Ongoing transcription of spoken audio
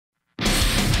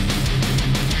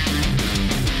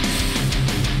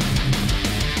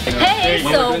Okay,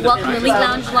 so welcome to Elite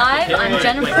Lounge Live. I'm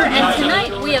Jennifer, and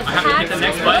tonight we have packed the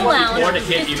lounge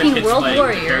 15 World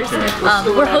Warriors.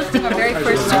 We're hosting our very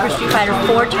first Super Street Fighter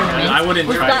 4 tournament.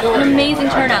 We've got an amazing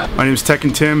turnout. My name is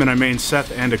Tekken Tim, and I main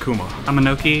Seth and Akuma. I'm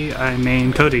Inoki, I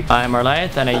main Cody. I'm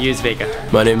Arlieth, and I use Vega.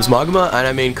 My name is Magma, and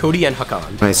I main Cody and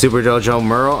Hakan. My Super Dojo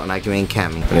Merle, and I can main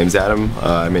Cammy. My name's Adam,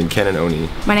 I main Ken and Oni.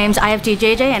 My name's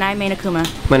IFTJJ, and I main Akuma.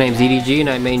 My name's EDG, and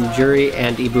I main Juri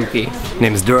and Ibuki. My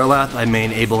name is Duralath, I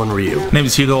main Abel and Ryu. My name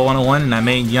is Hugo101, and I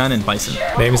main Yun and Bison.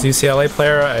 My name is UCLA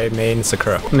Player, I main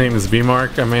Sakura. My name is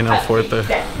Bmarq, I main Alfortha.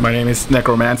 My name is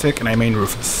Necromantic, and I main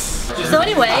Rufus. So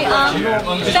anyway, back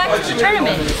to the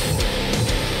tournament.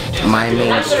 My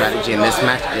main strategy in this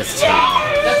match is to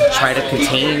try to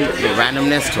contain the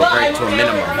randomness to a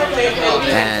minimum,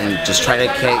 and just try to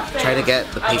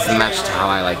get the pace of the match to how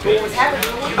I like it.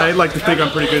 I like to think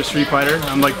I'm pretty good at Street Fighter.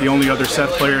 I'm like the only other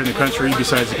Seth player in the country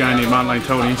besides a guy named Online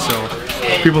Tony, so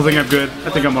people think I'm good. I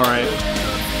think I'm alright.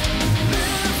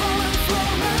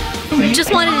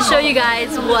 Just wanted to show you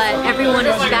guys what everyone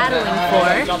is battling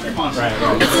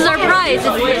for. This is our prize.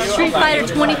 It's the Street Fighter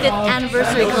 25th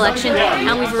Anniversary Collection,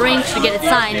 and we've arranged to get it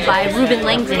signed by Reuben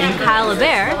Langdon and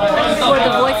Hebert for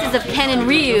the voices of Ken and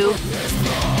Ryu.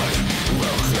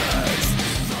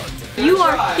 You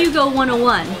are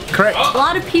Hugo101. Correct. A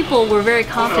lot of people were very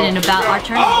confident about our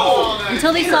tournament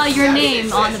until they saw your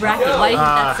name on the bracket. Why do you think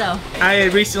that's so? I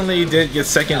recently did get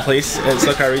second place at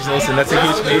SoCal Regionals, and that's a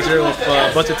huge major with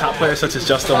a bunch of top players such as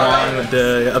Justin Wong,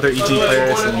 the other EG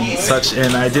players and such,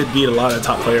 and I did beat a lot of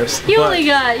top players. You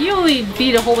only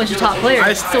beat a whole bunch of top players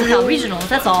at SoCal Regionals,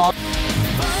 that's all.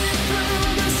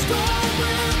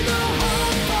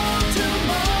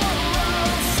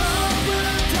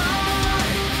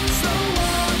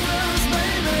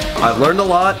 I've learned a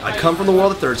lot. I come from the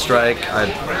world of Third Strike.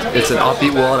 It's an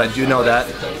offbeat world, I do know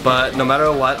that. But no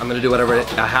matter what, I'm going to do whatever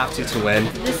I have to win.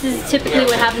 This is typically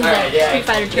what happens at Street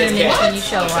Fighter tournaments when you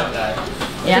show up.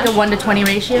 Yeah? Like a 1-to-20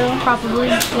 ratio? Probably.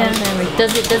 Yeah.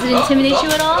 Does it intimidate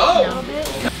you at all? No.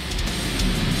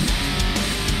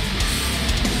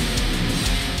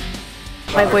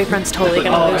 My boyfriend's totally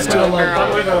gonna lose to a girl.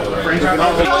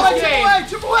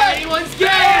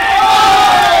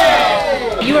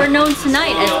 You are known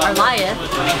tonight as Arlieth,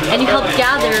 and you helped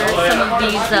gather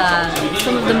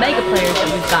some of the mega players that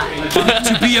we've got.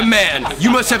 To be a man,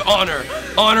 you must have honor.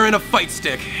 Honor in a fight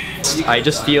stick. I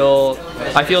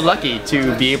feel lucky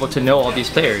to be able to know all these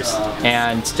players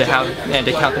and to count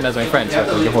them as my friends for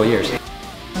the whole years.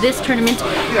 This tournament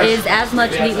is as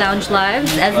much Elite Lounge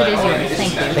Lives as it is yours.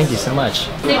 Thank you. Thank you so much.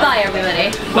 Say bye,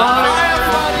 everybody.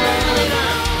 Bye.